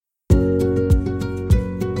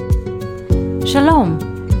Shalom,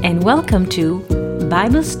 and welcome to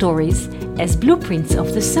Bible Stories as Blueprints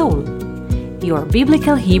of the Soul, your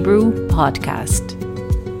Biblical Hebrew podcast.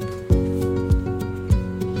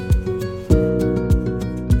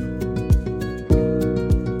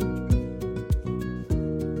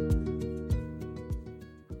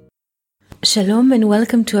 Shalom, and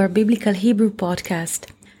welcome to our Biblical Hebrew podcast.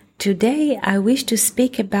 Today I wish to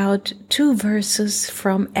speak about two verses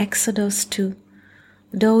from Exodus 2.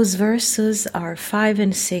 Those verses are 5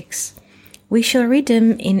 and 6. We shall read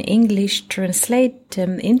them in English, translate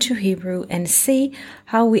them into Hebrew, and see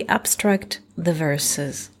how we abstract the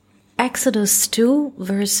verses. Exodus 2,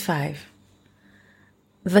 verse 5.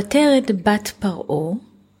 ותרד בת פרעה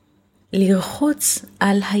לרחוץ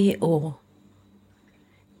על היאור.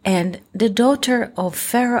 And the daughter of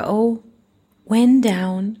Pharaoh went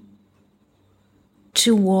down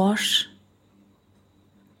to wash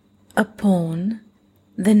upon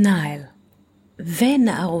the Nile.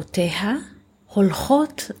 ונערותיה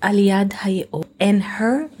הולכות על יד היאור. And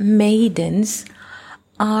her maidens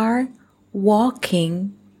are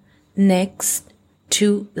walking next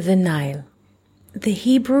to the Nile. The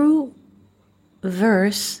Hebrew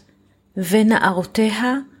verse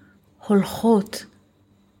ונערותיה הולכות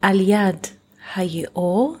על יד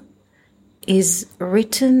היאור is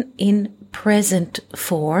written in present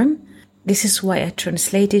form. This is why I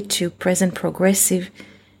translated to present progressive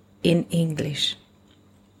in English,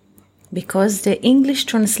 because the English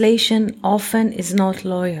translation often is not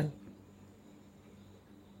loyal.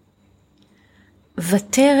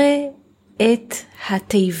 ותרא את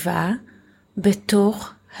התיבה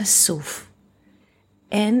בתוך הסוף.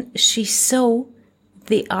 And she saw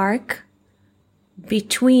the ark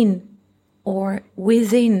between or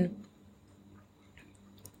within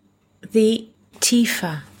the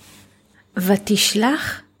tifa.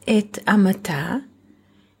 ותשלח את אמתה,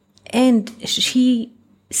 and she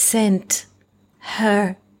sent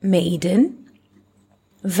her maiden,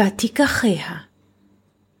 ותיקחיה,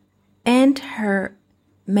 and her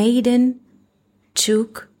maiden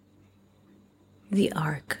took the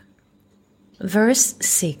ark. Verse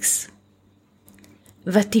 6.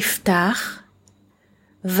 ותפתח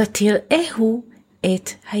ותראהו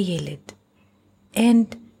את הילד.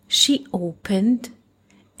 And she opened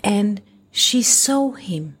and she saw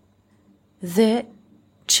him, the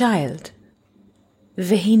child.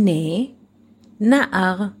 והנה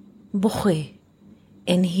נער בוכה.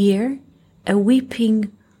 And here a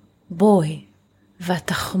weeping boy.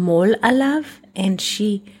 ותחמול עליו, and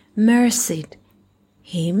she mercied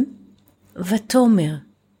him. ותאמר,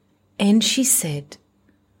 and she said,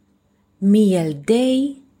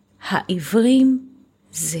 מילדי העברים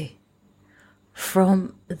זה.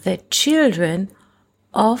 From the children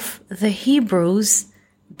of the Hebrews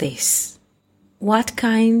this. What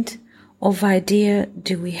kind of idea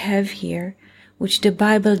do we have here, which the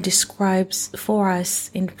Bible describes for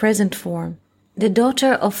us in present form? The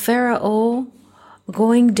daughter of Pharaoh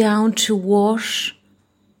going down to wash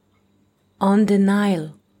on the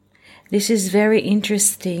Nile. This is very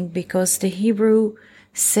interesting because the Hebrew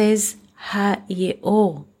says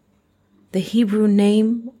Ha-Yeor. The Hebrew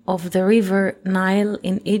name of the river Nile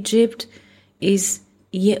in Egypt is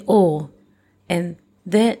Yeor, and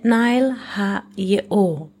the Nile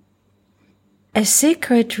Ha-Yeor. A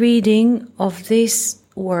secret reading of this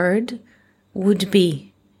word would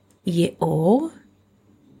be Yeor,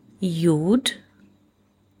 Yud,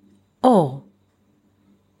 Or.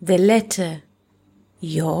 The letter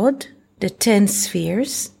Yod, the 10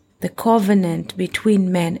 spheres, the covenant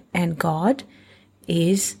between man and God,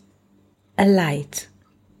 is a light.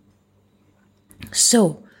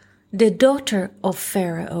 So, the daughter of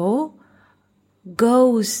Pharaoh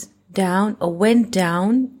goes down or went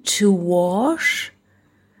down to wash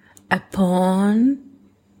upon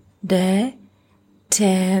the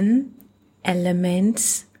 10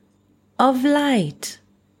 elements of light.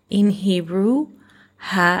 In Hebrew,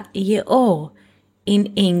 Ha-Yeor. In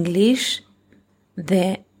English,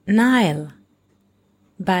 the Nile.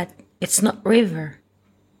 But it's not river.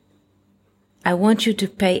 I want you to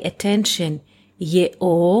pay attention.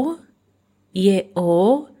 Yeor,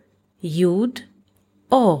 Yeor, Yud,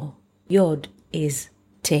 Or. Yod is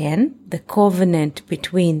 10, the covenant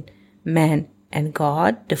between man and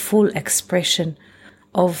God, the full expression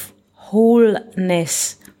of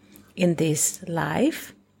wholeness in this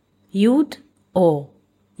life. Yud, Or.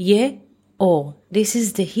 Ye-Or. This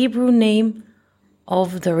is the Hebrew name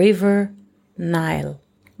of the river Nile.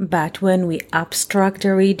 But when we abstract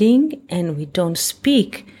the reading and we don't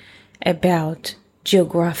speak about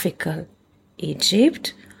geographical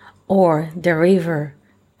Egypt or the river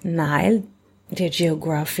Nile, the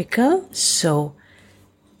geographical. So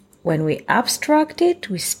when we abstract it,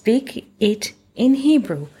 we speak it in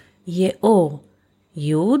Hebrew. Ye'or,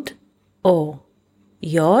 Yud, Or,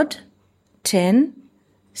 Yod, 10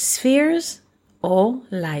 spheres or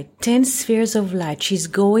light, 10 spheres of light. She's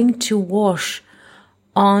going to wash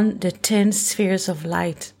on the 10 spheres of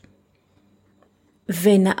light.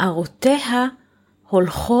 ונערותיה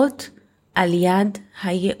הולכות על יד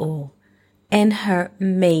היאור. And her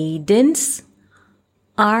maidens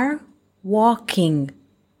are walking,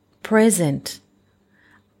 present,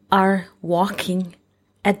 are walking.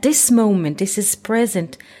 At this moment, this is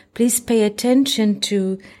present. Please pay attention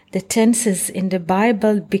to the tenses in the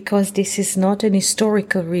Bible, because this is not an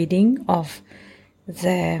historical reading of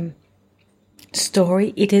the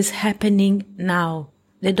story. It is happening now.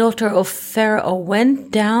 The daughter of Pharaoh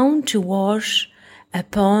went down to wash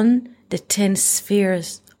upon the 10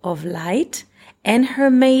 spheres of light, and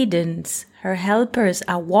her maidens, her helpers,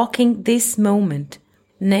 are walking this moment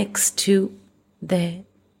next to the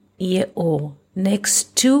Ye'or,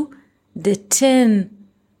 next to the 10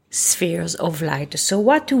 spheres of light. So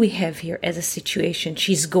what do we have here as a situation?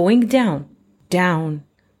 She's going down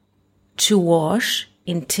to wash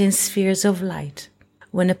in 10 spheres of light.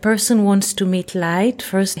 When a person wants to meet light,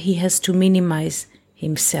 first he has to minimize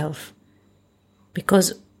himself.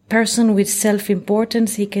 Because person with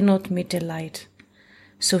self-importance, he cannot meet the light.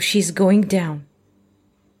 So she's going down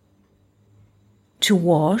to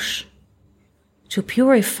wash, to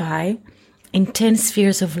purify in 10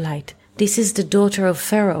 spheres of light. This is the daughter of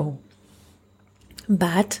Pharaoh.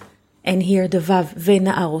 But, and here the Vav,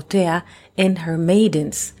 ונערותיה, and her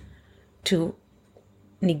maidens, to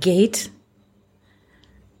negate,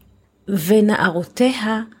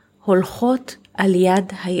 ונערותיה הולכות על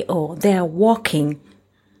יד היאור. They are walking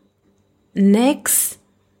next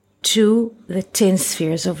to the 10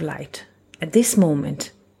 spheres of light. At this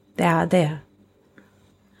moment, they are there.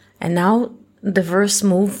 And now the verse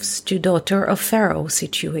moves to daughter of Pharaoh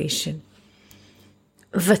situation.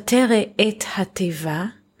 ותרא את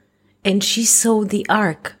התיבה, and she saw the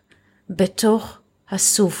ark, בתוך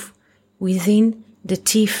הסוף, within the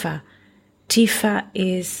tifa. Tifa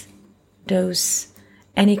is those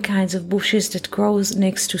any kinds of bushes that grows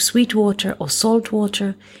next to sweet water or salt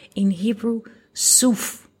water. In Hebrew,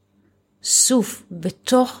 suf. Suf,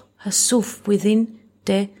 בתוך הסוף, within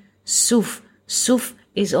the suf. Suf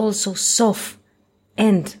is also sof,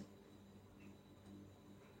 end.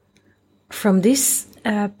 From this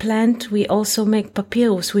plant we also make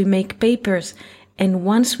papyrus, we make papers, and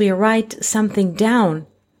once we write something down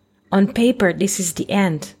on paper, this is the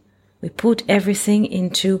end. We put everything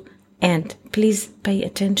into end. Please pay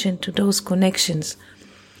attention to those connections.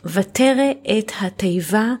 ותרא את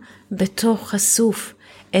התיבה בתוך הסוף,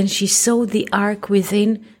 and she saw the ark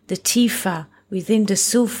within the tifa, within the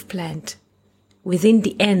suf plant, within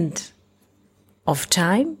the end of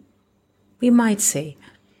time, we might say.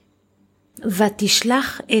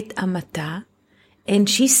 ותשלח את אמתה, and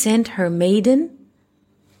she sent her maiden,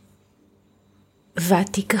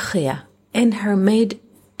 ותיקחיה, and her maid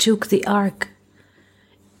took the ark.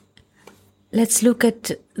 Let's look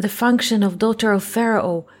at the function of daughter of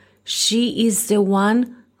Pharaoh. She is the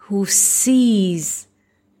one who sees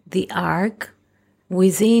the ark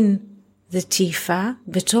within the tifa,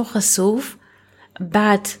 בתוך הסוף,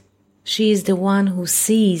 but she is the one who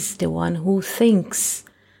sees, the one who thinks.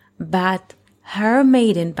 But her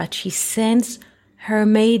maiden, but she sends her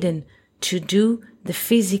maiden to do the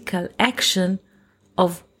physical action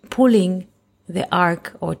of pulling the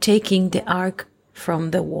ark or taking the ark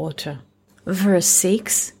from the water. Verse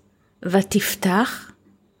 6, ותפתח,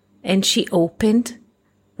 and she opened,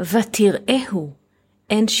 ותראהו,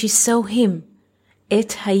 and she saw him,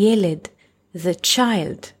 את הילד, the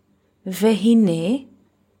child, והנה,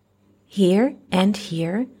 here and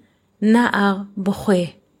here, נער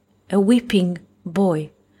בוכה, a weeping boy,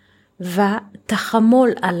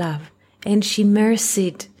 ותחמול עליו, and she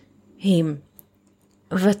mercied him,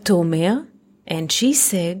 ותאמר, and she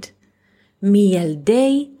said,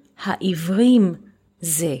 מילדי העברים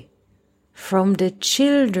זה, from the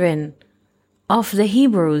children of the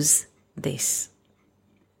Hebrews this.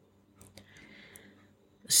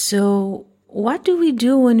 So, what do we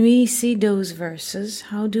do when we see those verses?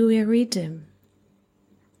 How do we read them?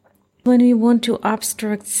 When we want to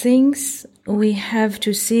abstract things, we have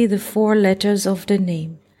to see the 4 letters of the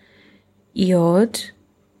name. Yod,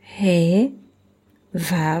 He,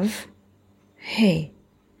 Vav, He.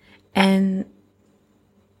 And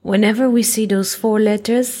whenever we see those 4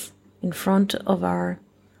 letters in front of our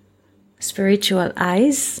spiritual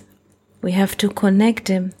eyes, we have to connect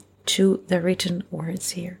them to the written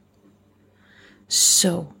words here.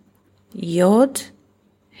 So, Yod,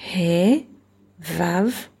 He,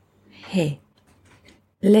 Vav, He.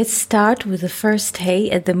 Let's start with the first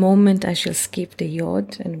He. At the moment I shall skip the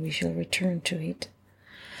Yod and we shall return to it.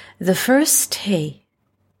 The first He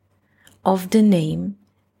of the name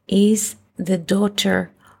is the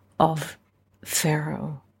daughter of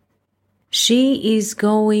Pharaoh. She is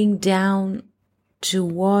going down to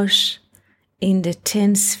wash in the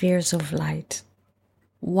 10 spheres of light.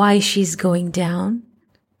 Why she's going down?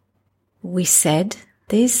 We said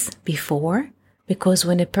this before, because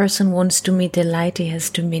when a person wants to meet the light, he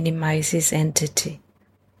has to minimize his entity,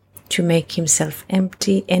 to make himself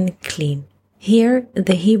empty and clean. Here,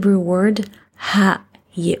 the Hebrew word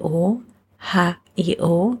ha-ye'o,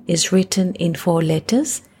 is written in 4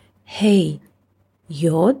 letters, Hey,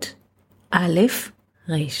 Yod, Aleph,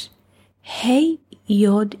 Resh. Hey,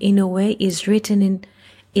 Yod, in a way, is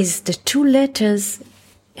the 2 letters.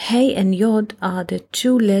 Hey and Yod are the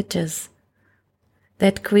 2 letters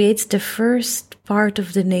that creates the first part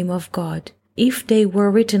of the name of God. If they were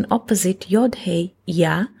written opposite, Yod, Hey,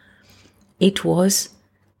 Ya, it was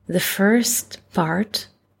the first part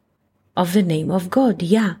of the name of God,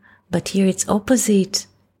 Ya. But here it's opposite.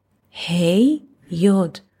 Hey,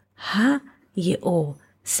 Yod, Ha, Ye'o.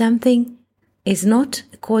 Something is not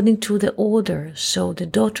according to the order, so the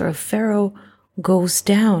daughter of Pharaoh goes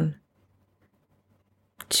down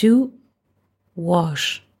to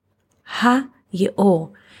wash.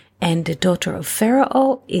 Ha-Ye'o. And the daughter of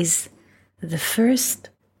Pharaoh is the first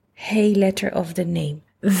Hey letter of the name.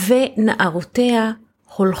 Ve'na'arotea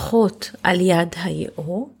holchot al yad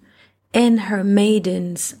ha-Ye'o. And her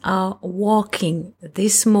maidens are walking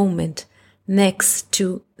this moment next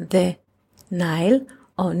to the Nile,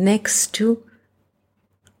 or next to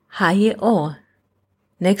Ha-Ye'o,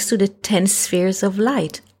 next to the 10 spheres of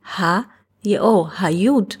light. Ha-Ye'o,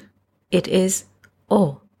 Ha-Yud, it is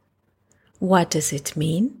O. What does it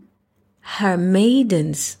mean? Her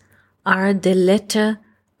maidens are the letter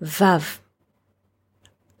Vav,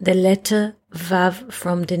 the letter Vav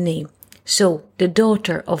from the name. So the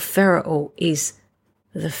daughter of Pharaoh is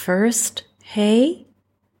the first Hey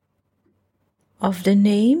of the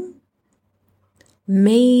name.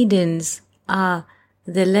 Maidens are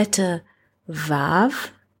the letter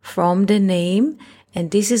Vav from the name,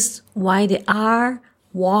 and this is why they are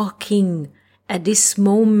walking at this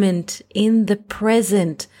moment in the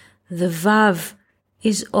present. The Vav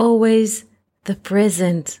is always the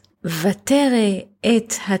present. Vatere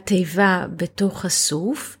et hateva betoch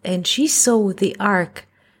hasuf, and she saw the ark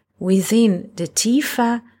within the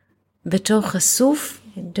tifa, betoch hasuf,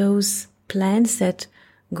 and those plants that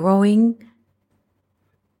growing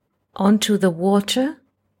onto the water.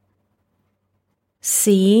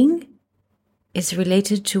 Seeing is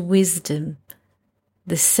related to wisdom.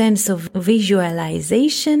 The sense of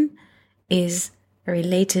visualization is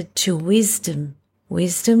related to wisdom.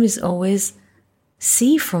 Wisdom is always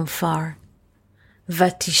see from far.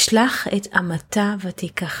 Vatishlach et amata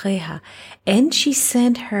vatikacheha. And she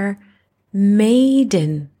sent her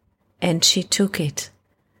maiden, and she took it.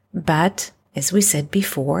 But, as we said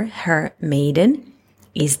before, her maiden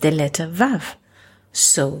is the letter Vav.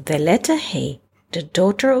 So the letter He, the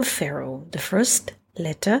daughter of Pharaoh, the first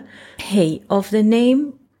letter, He of the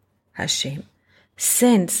name Hashem,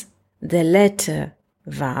 sends the letter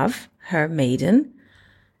Vav, her maiden,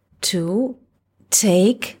 to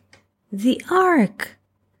take the ark.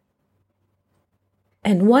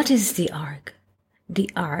 And what is the ark? The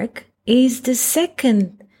ark is the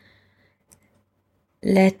second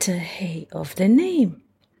letter He of the name.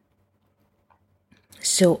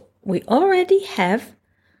 So we already have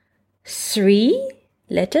 3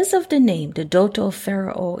 letters of the name. The daughter of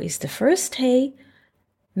Pharaoh is the first He.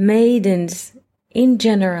 Maidens in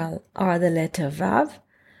general are the letter Vav.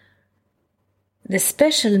 The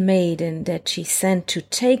special maiden that she sent to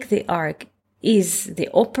take the ark is the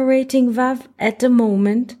operating Vav at the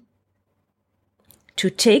moment. To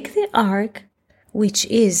take the ark, which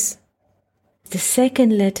is the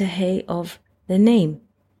second letter He of the name.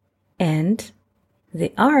 And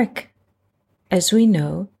the ark, as we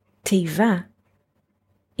know, Teva,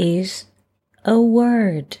 is a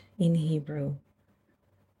word in Hebrew.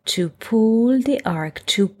 To pull the ark,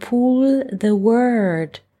 to pull the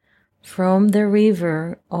word from the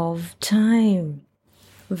river of time.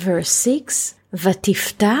 Verse 6,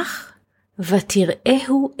 Vatiftach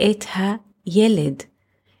vatirehu et ha-yeled.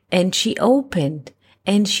 And she opened,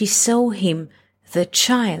 and she saw him, the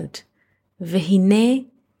child. Vehine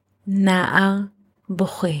na'ar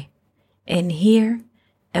boche. And here,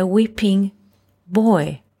 a weeping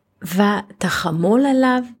boy. Vatachamol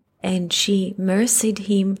alav, and she mercied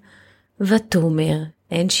him. Vatomer,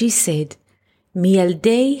 and she said,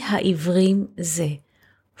 Mialdei ha'ivrim ze,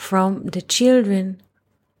 from the children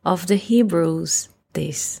of the Hebrews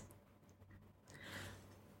this.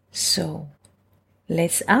 So,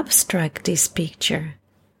 let's abstract this picture.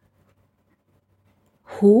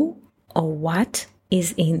 Who or what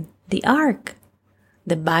is in the ark?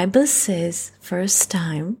 The Bible says first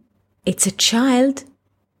time it's a child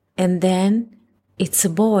and then it's a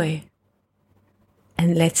boy.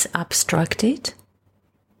 And let's abstract it.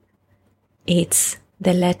 It's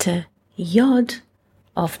the letter Yod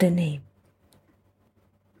of the name.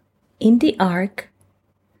 In the ark,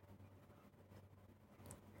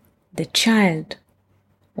 the child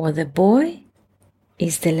or the boy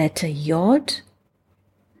is the letter Yod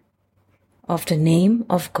of the name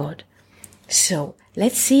of God. So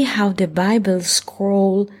let's see how the Bible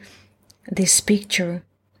scroll this picture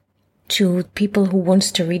to people who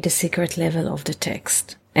wants to read the secret level of the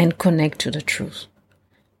text and connect to the truth.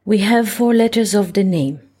 We have 4 letters of the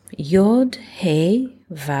name, Yod, He,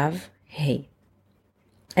 Vav, He.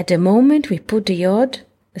 At the moment we put the Yod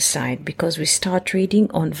aside because we start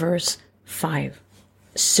reading on verse 5.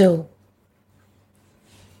 So,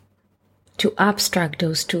 to abstract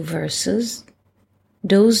those 2 verses,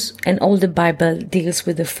 and all the Bible deals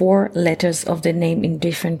with the 4 letters of the name in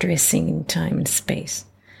different dressing in time and space.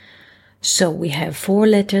 So we have 4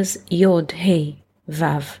 letters, Yod, He,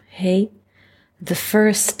 Vav, He. The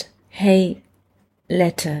first He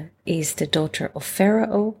letter is the daughter of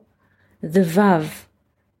Pharaoh. The Vav,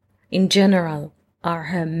 in general, are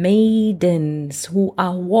her maidens who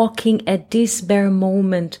are walking at this bare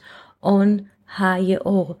moment on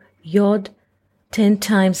Ha-Yeor. Yod, 10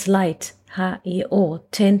 times light. Ha-Yeor,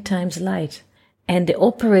 10 times light. And the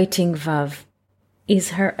operating Vav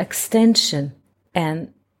is her extension.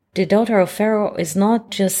 And the daughter of Pharaoh is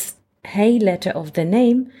not just He letter of the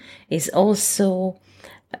name, is also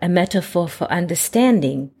a metaphor for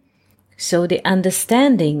understanding. So the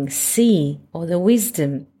understanding, see, or the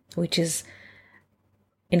wisdom, which is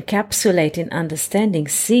encapsulated in understanding,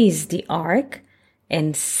 sees the ark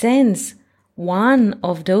and sends one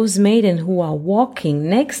of those maidens who are walking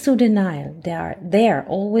next to the Nile. They are there,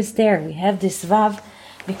 always there. We have this Vav,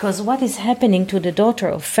 because what is happening to the daughter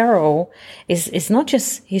of Pharaoh is not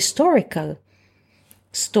just historical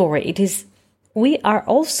story. It is, we are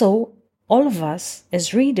also, all of us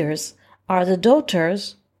as readers, are the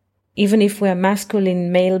daughters, even if we are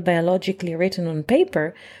masculine, male, biologically written on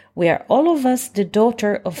paper, we are all of us the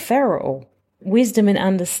daughter of Pharaoh. Wisdom and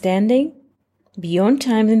understanding, beyond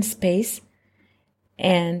time and space,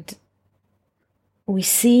 and we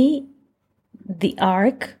see the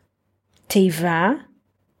ark, Teva,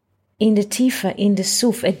 in the Tifa, in the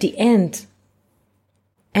Suf, at the end.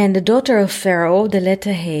 And the daughter of Pharaoh, the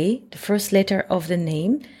letter He, the first letter of the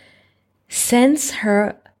name, sends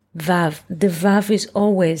her Vav. The Vav is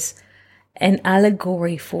always an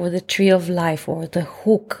allegory for the tree of life or the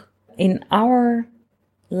hook. In our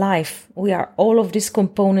life, we are all of this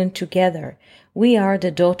component together. We are the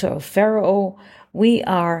daughter of Pharaoh. We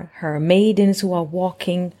are her maidens who are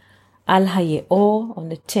walking Al Ha-Yeor on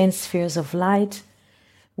the 10 spheres of light.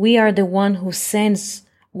 We are the one who sends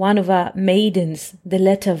one of our maidens, the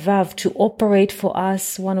letter Vav, to operate for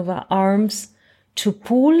us, one of our arms, to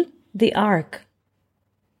pull the ark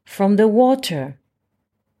from the water.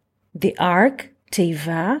 The ark,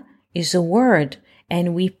 Teva, is a word,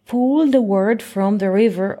 and we pull the word from the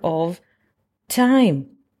river of time.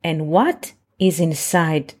 And what is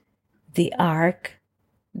inside the ark?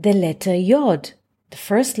 The letter Yod, the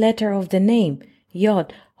first letter of the name,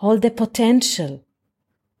 Yod, hold the potential.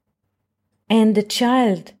 And the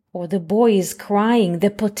child or the boy is crying. The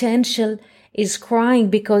potential is crying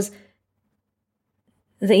because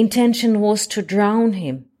the intention was to drown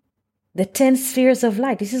him. The 10 spheres of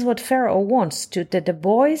light. This is what Pharaoh wants,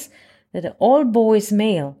 that all boys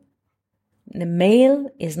male. The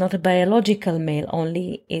male is not a biological male,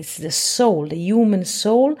 only it's the soul. The human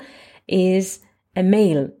soul is a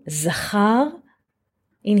male. Zachar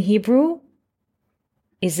in Hebrew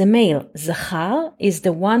is a male. Zachar is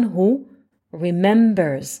the one who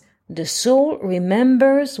remembers. The soul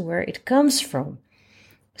remembers where it comes from.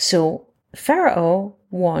 So Pharaoh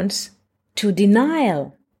wants to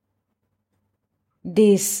deny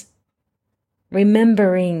this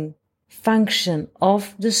remembering function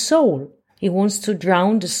of the soul. He wants to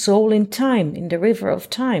drown the soul in time, in the river of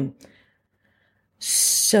time.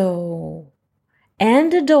 So,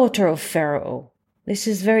 and the daughter of Pharaoh. This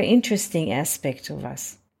is very interesting aspect of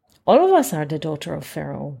us. All of us are the daughter of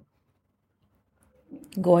Pharaoh.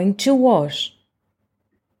 Going to wash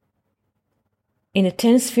in the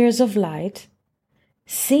 10 spheres of light,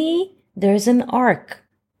 see there's an ark,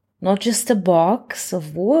 not just a box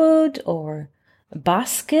of wood or a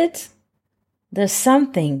basket. There's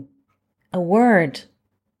something, a word.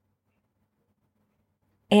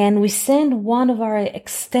 And we send one of our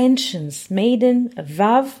extensions, maiden, a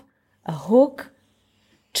vav, a hook,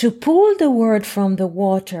 to pull the word from the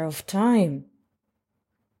water of time.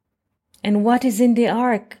 And what is in the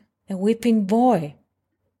ark? A weeping boy.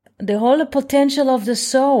 The whole potential of the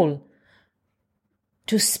soul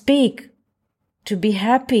to speak, to be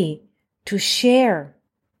happy, to share,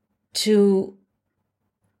 to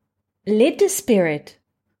lead the spirit.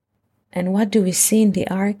 And what do we see in the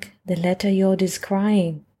ark? The letter Yod is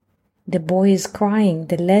crying. The boy is crying.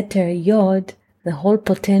 The letter Yod, the whole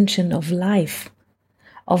potential of life,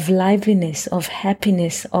 of liveliness, of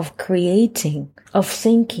happiness, of creating, of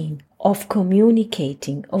thinking, of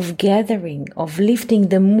communicating, of gathering, of lifting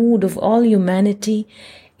the mood of all humanity,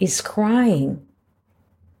 is crying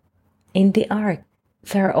in the ark.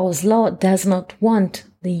 Pharaoh's law does not want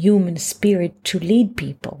the human spirit to lead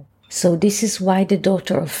people. So this is why the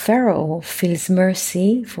daughter of Pharaoh feels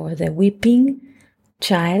mercy for the weeping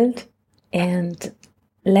child and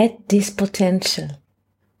let this potential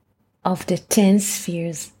of the 10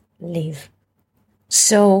 spheres live.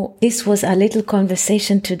 So this was a little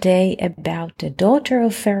conversation today about the daughter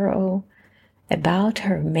of Pharaoh, about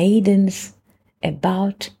her maidens,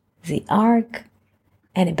 about the ark,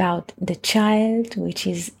 and about the child which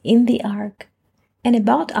is in the ark, and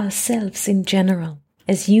about ourselves in general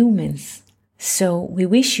as humans. So we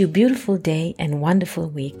wish you a beautiful day and wonderful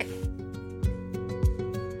week.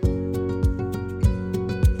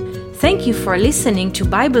 Thank you for listening to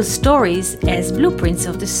Bible Stories as Blueprints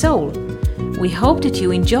of the Soul. We hope that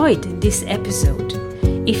you enjoyed this episode.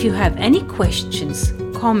 If you have any questions,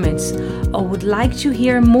 comments, or would like to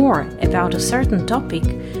hear more about a certain topic,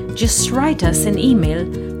 just write us an email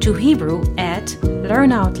to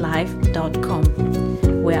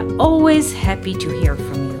hebrew@learnoutlive.com. We are always happy to hear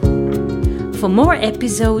from you. For more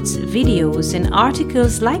episodes, videos, and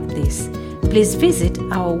articles like this, please visit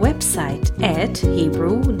our website at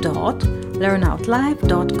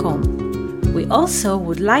hebrew.learnoutlive.com. We also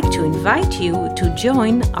would like to invite you to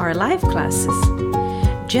join our live classes.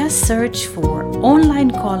 Just search for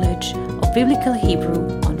Online College of Biblical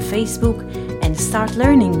Hebrew on Facebook and start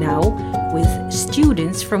learning now with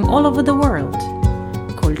students from all over the world.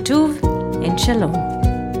 Kol Tuv and Shalom.